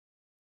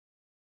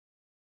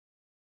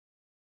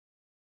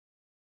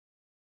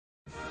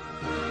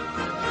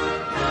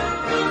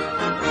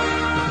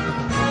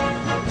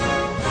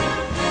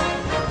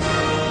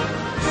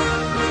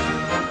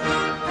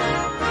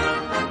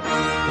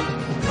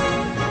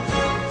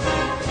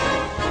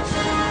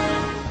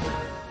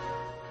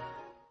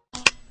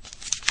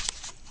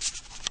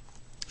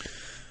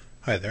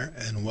Hi there,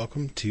 and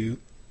welcome to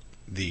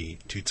the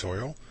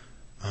tutorial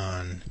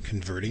on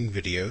converting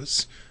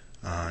videos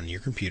on your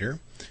computer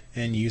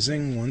and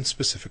using one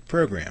specific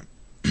program.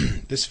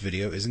 This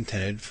video is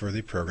intended for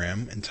the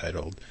program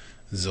entitled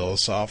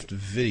Xilisoft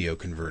Video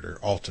Converter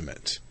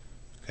Ultimate.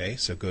 Okay,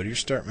 so go to your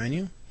Start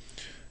menu,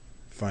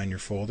 find your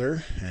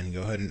folder, and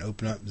go ahead and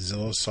open up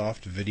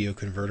Xilisoft Video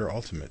Converter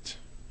Ultimate.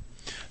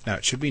 Now,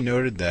 it should be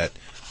noted that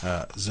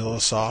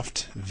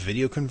Xilisoft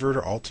Video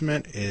Converter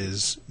Ultimate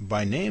is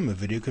by name a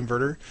video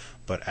converter,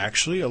 but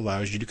actually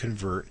allows you to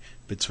convert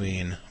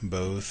between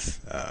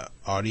both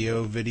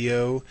audio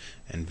video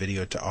and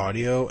video to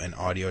audio and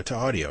audio to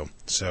audio.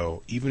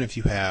 So even if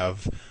you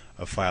have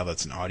a file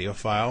that's an audio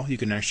file, you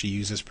can actually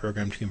use this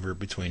program to convert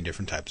between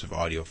different types of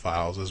audio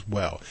files as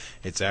well.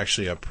 It's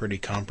actually a pretty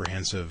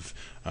comprehensive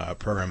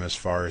program as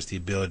far as the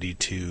ability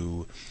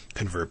to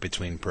convert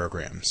between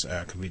programs.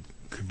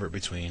 Convert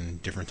between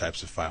different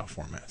types of file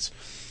formats.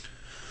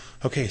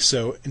 Okay,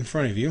 so in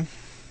front of you,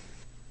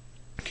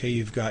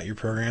 you've got your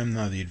program.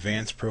 Now the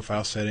advanced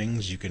profile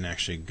settings, you can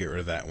actually get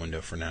rid of that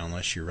window for now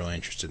unless you're really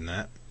interested in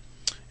that.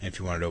 And if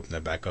you wanted to open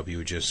that back up, you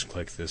would just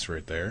click this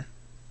right there.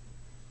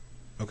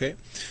 Okay,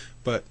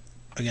 but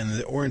again,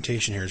 the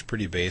orientation here is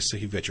pretty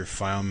basic. You've got your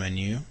file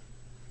menu,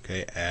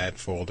 okay, add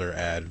folder,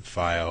 add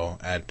file,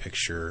 add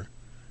picture.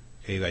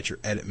 Okay, you've got your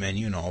edit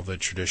menu and all the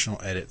traditional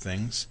edit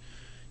things.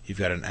 You've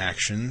got an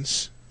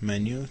actions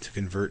menu to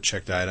convert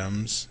checked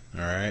items,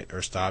 alright,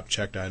 or stop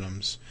checked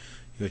items.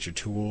 You've got your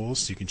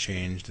tools, you can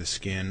change the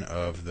skin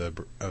of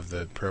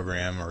the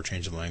program or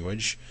change the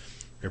language.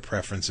 Your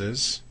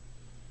preferences,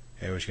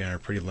 okay, which again are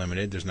pretty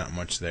limited, there's not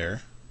much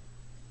there.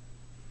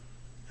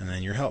 And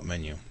then your help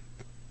menu.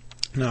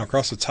 Now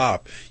across the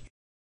top